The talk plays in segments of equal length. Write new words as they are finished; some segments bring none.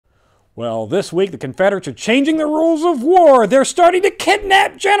Well, this week the Confederates are changing the rules of war. They're starting to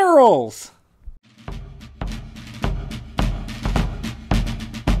kidnap generals.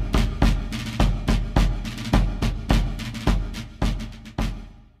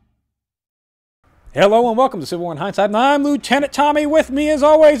 Hello and welcome to Civil War in Hindsight. And I'm Lieutenant Tommy. With me, as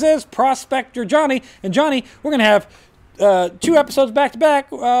always, is Prospector Johnny. And Johnny, we're going to have 2 episodes back-to-back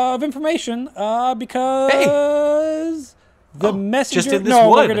of information because the messenger... Just in this no,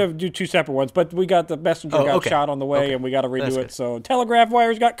 one. we're going to do 2 separate ones, but we got the messenger got shot on the way, and we got to redo That's it. good. So telegraph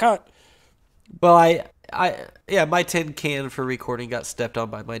wires got cut. Well, my tin can for recording got stepped on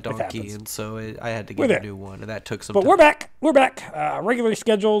by my donkey, and so I had to get a new one, and that took some time. But we're back. We're back. Regularly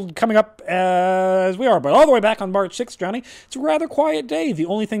scheduled, coming up as we are, but all the way back on March 6th, Johnny. It's a rather quiet day. The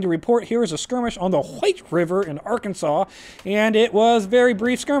only thing to report here is a skirmish on the White River in Arkansas, and it was a very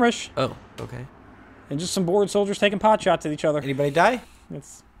brief skirmish. Oh, okay. And just some bored soldiers taking pot shots at each other. Anybody die?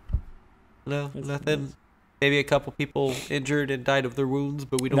 No, Nothing. Maybe a couple people injured and died of their wounds,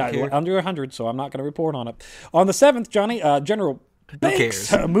 but we don't care. Under 100, so I'm not going to report on it. On the 7th, Johnny, General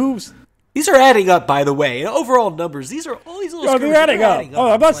Banks moves... These are adding up, by the way. In overall numbers, these are all these little they're adding up. Oh,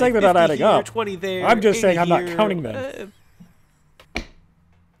 I'm not saying they're not adding up. 20 there, I'm just saying I'm not here. counting them.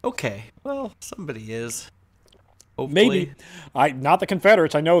 Okay. Well, somebody is. Hopefully. Maybe. Not the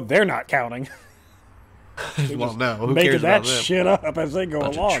Confederates. I know they're not counting. Well, no. Who making cares that about them? shit up as they go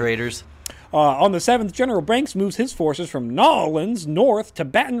Bunch along. of traitors. On the 7th, General Banks moves his forces from Nolens north to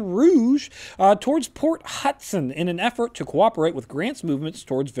Baton Rouge towards Port Hudson in an effort to cooperate with Grant's movements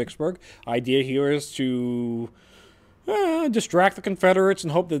towards Vicksburg. Idea here is to distract the Confederates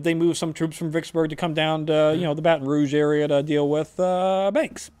and hope that they move some troops from Vicksburg to come down to the Baton Rouge area to deal with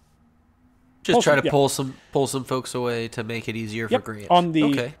Banks. Just try to pull some folks away to make it easier for Grant. On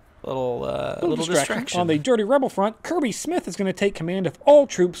the little distraction. On the dirty rebel front, Kirby Smith is going to take command of all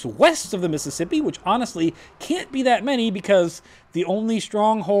troops west of the Mississippi, which honestly can't be that many because the only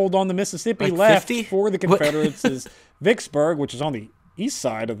stronghold on the Mississippi left 50? for the Confederates is Vicksburg, which is on the east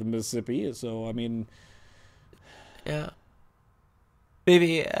side of the Mississippi. So, I mean... Yeah.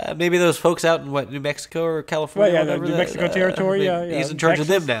 Maybe those folks out in, New Mexico or California? Well, yeah, New Mexico territory, He's in charge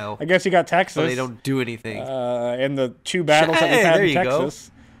Texas. of them now. I guess you got Texas. So they don't do anything. And the 2 battles that we've had in Texas.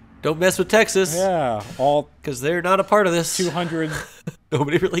 Go. Don't mess with Texas. Yeah, all because they're not a part of this. 200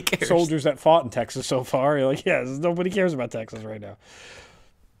 nobody really cares. Soldiers that fought in Texas so far. You're like, nobody cares about Texas right now.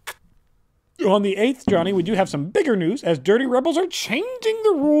 On the 8th, Johnny, we do have some bigger news as dirty rebels are changing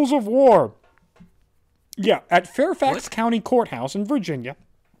the rules of war. Yeah, at Fairfax County Courthouse in Virginia,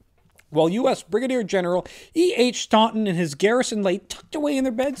 while U.S. Brigadier General E.H. Staunton and his garrison lay tucked away in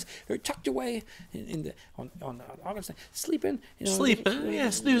their beds, or tucked away on August, sleeping.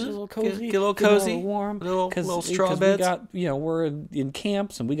 Sleeping, snoozing. A little cozy. Get a little cozy. A little warm. Little straw beds. We got, we're in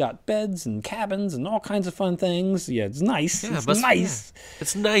camps, and we got beds and cabins and all kinds of fun things. Yeah, it's nice. Yeah, it's nice. Yeah.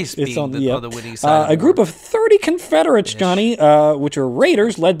 It's nice being on the winning side. A group of 30 Confederates, Johnny, which are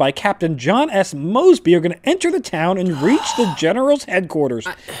raiders led by Captain John S. Mosby, are going to enter the town and reach the general's headquarters.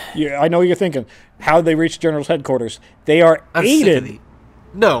 I know you're thinking, how did they reach the general's headquarters? They are aided.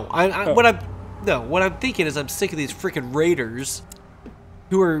 What I'm thinking is I'm sick of these freaking raiders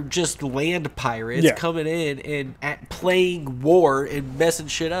who are just land pirates coming in and playing war and messing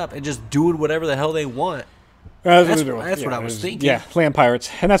shit up and just doing whatever the hell they want. That's what I was thinking. Yeah, land pirates,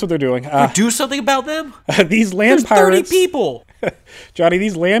 and that's what they're doing. Do something about them? These land pirates. 30 people. Johnny,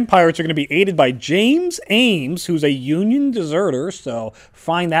 these land pirates are going to be aided by James Ames, who's a Union deserter. So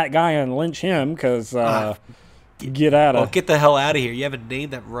find that guy and lynch him, because get out of. Well, get the hell out of here! You have a name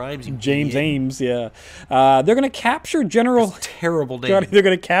that rhymes. You James idiot. Ames, yeah. They're going to capture General. That's a terrible name. Johnny, they're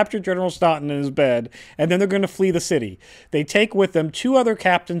going to capture General Staunton in his bed, and then they're going to flee the city. They take with them 2 other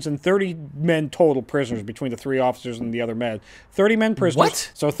captains and 30 men total prisoners between the 3 officers and the other men. 30 men prisoners.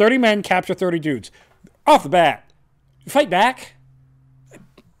 What? So 30 men capture 30 dudes. Off the bat, fight back.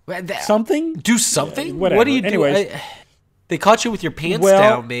 Something? Do something? Whatever. What do you do? Anyways. They caught you with your pants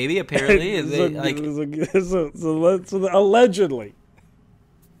down, maybe, apparently. Allegedly.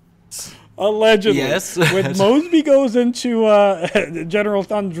 Allegedly. Yes. When Mosby goes into General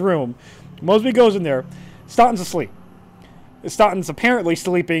Staunton's room, Mosby goes in there. Staunton's asleep. Staunton's apparently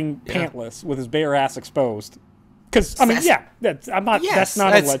sleeping pantless with his bare ass exposed. Because, that's not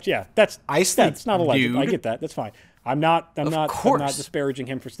alleged. Yeah, that's not alleged. Dude. I get that. That's fine. I'm not disparaging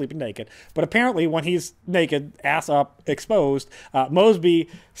him for sleeping naked. But apparently when he's naked, ass up, exposed, Mosby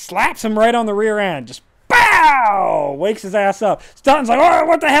slaps him right on the rear end. Just bow! Wakes his ass up. Staunton's like, oh,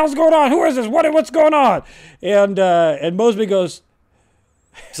 what the hell's going on? Who is this? What's going on? And Mosby goes...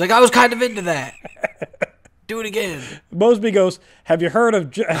 He's like, I was kind of into that. Do it again. Mosby goes, have you heard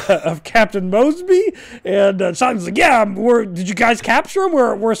of of Captain Mosby? And Shotgun's like, yeah, did you guys capture him?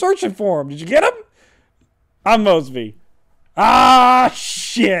 We're searching for him. Did you get him? I'm Mosby. Ah,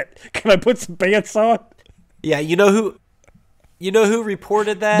 shit. Can I put some pants on? Yeah, you know who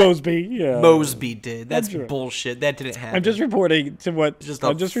reported that? Mosby, yeah. Mosby did. That's bullshit. That didn't happen. I'm just reporting to what...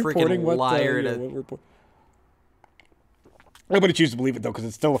 I'm just reporting what... liar. Nobody chooses to believe it, though, because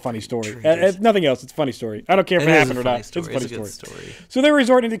it's still a funny story. It's nothing else. It's a funny story. I don't care if it happened or not. It's a funny story. So they're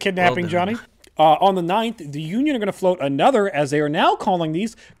resorting to kidnapping, Johnny. On the 9th, the Union are going to float another, as they are now calling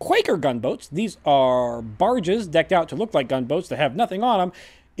these, Quaker gunboats. These are barges decked out to look like gunboats that have nothing on them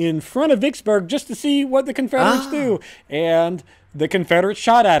in front of Vicksburg just to see what the Confederates do. And the Confederates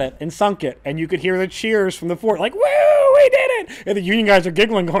shot at it and sunk it. And you could hear the cheers from the fort, like, woo, we did it! And the Union guys are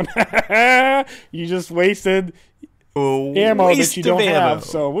giggling, going, you just wasted... ammo that you don't have,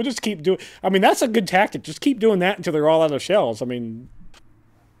 so we'll just keep doing. I mean, that's a good tactic. Just keep doing that until they're all out of shells. I mean,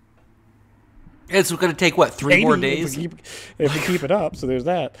 it's going to take what, 3 more days if we keep it up. So there's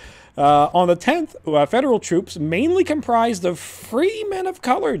that. On the 10th, federal troops, mainly comprised of free men of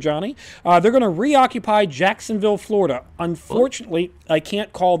color, Johnny, they're going to reoccupy Jacksonville, Florida. Unfortunately, I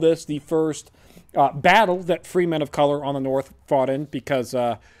can't call this the first battle that free men of color on the North fought in because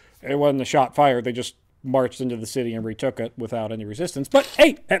it wasn't a shot fired. They just marched into the city and retook it without any resistance. But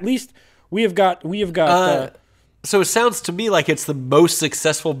hey, at least we have got. So it sounds to me like it's the most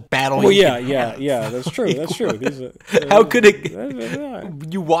successful battle. Well, yeah. That's true. That's true. How could it?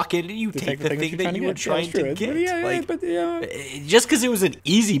 You walk in and you take the thing that you were trying to get. Just because it was an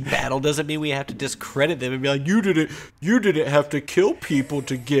easy battle doesn't mean we have to discredit them and be like, you didn't have to kill people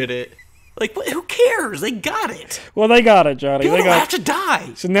to get it. Like, who cares? They got it. Well, they got it, Johnny. People don't have to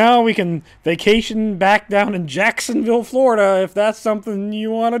die. So now we can vacation back down in Jacksonville, Florida, if that's something you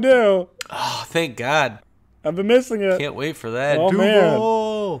want to do. Oh, thank God. I've been missing it. Can't wait for that. Oh,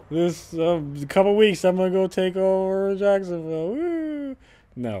 man. This couple weeks, I'm going to go take over Jacksonville. Woo.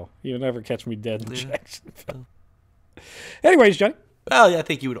 No, you'll never catch me dead in Jacksonville. Anyways, Johnny. Well, yeah, I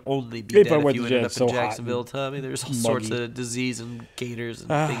think you would only be dead if you ended up in Jacksonville, Tommy. There's all sorts of disease and gators and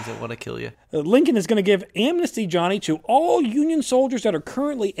things that want to kill you. Lincoln is going to give amnesty, Johnny, to all Union soldiers that are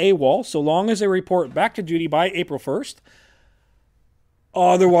currently AWOL, so long as they report back to duty by April 1st.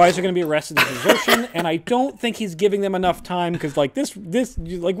 Otherwise, they're going to be arrested for desertion, and I don't think he's giving them enough time because, like,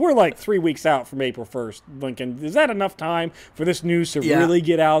 we're like 3 weeks out from April 1st, Lincoln. Is that enough time for this news to really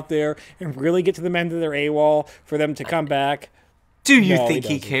get out there and really get to the men that are AWOL for them to come back? Do you think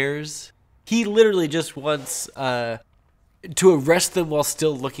he cares? He literally just wants to arrest them while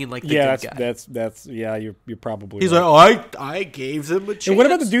still looking like the good guy. That's you're probably He's right. like, I gave them a chance. And what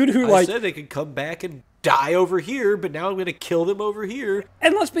about the dude who I said they could come back and die over here, but now I'm going to kill them over here.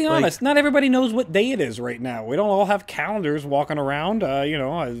 And let's be honest, not everybody knows what day it is right now. We don't all have calendars walking around.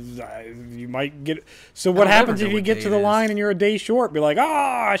 You might get. So what happens if you get to the line and you're a day short? Be like,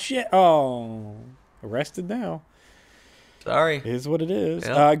 shit, arrested now. Sorry. It is what it is.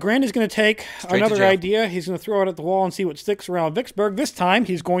 Yeah. Grant is going to take another idea. He's going to throw it at the wall and see what sticks around Vicksburg. This time,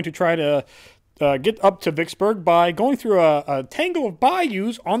 he's going to try to get up to Vicksburg by going through a tangle of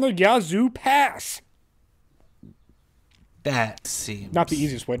bayous on the Yazoo Pass. That seems... not the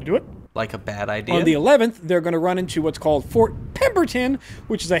easiest way to do it. Like a bad idea. On the 11th, they're going to run into what's called Fort Pemberton,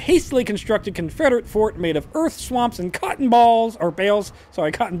 which is a hastily constructed Confederate fort made of earth, swamps, and cotton balls, or bales.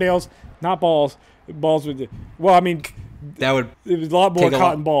 Sorry, cotton bales, not balls. Balls would... Well, I mean... it was a lot more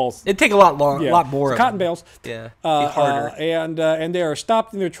cotton balls. It'd take a lot more. A lot more. Cotton bales. Yeah. Be harder. And they are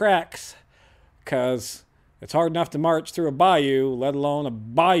stopped in their tracks because it's hard enough to march through a bayou, let alone a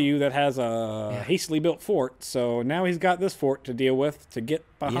bayou that has a hastily built fort. So now he's got this fort to deal with to get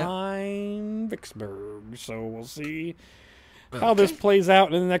behind Vicksburg. So we'll see how this plays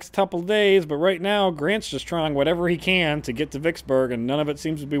out in the next couple of days. But right now, Grant's just trying whatever he can to get to Vicksburg, and none of it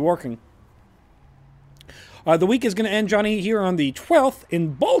seems to be working. The week is going to end, Johnny, here on the 12th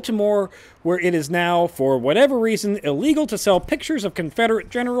in Baltimore, where it is now, for whatever reason, illegal to sell pictures of Confederate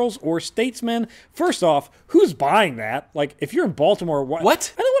generals or statesmen. First off, who's buying that? Like, if you're in Baltimore, what? I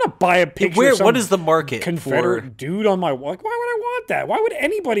don't want to buy a picture of some what is the market Confederate dude on my wall. Like, why would I want that? Why would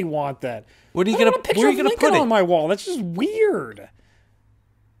anybody want that? What are you going to put it on my wall? That's just weird.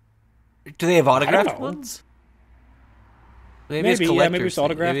 Do they have autographed ones? Maybe it's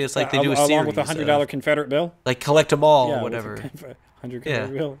autographed. Maybe it's like they do a series along with a $100 Confederate bill. Like collect them all, or whatever. 100 Yeah.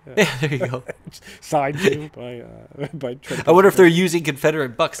 calorie meal. Yeah, there you go. Signed to by I wonder if they're using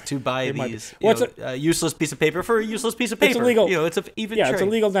Confederate bucks to buy might be. these What's useless piece of paper for a useless piece of paper. It's illegal. You know, it's an even Yeah, trade. it's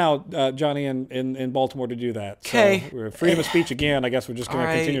illegal now, Johnny, in Baltimore to do that. Okay. So freedom of speech again. I guess we're just going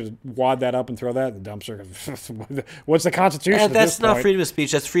to continue to wad that up and throw that in the dumpster. What's the Constitution? And at that's this not point? freedom of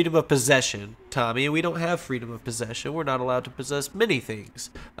speech. That's freedom of possession, Tommy. And we don't have freedom of possession. We're not allowed to possess many things.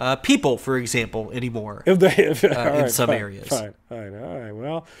 People, for example, anymore. All right, some fine, areas. Fine. All right.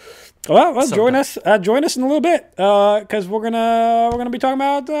 Well, join us in a little bit because we're gonna be talking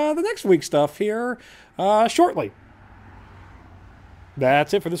about the next week's stuff here shortly.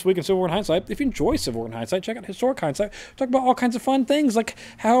 That's it for this week in Civil War in Hindsight. If you enjoy Civil War in Hindsight, check out Historic Hindsight. Talk about all kinds of fun things, like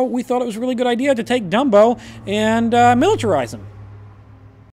how we thought it was a really good idea to take Dumbo and militarize him.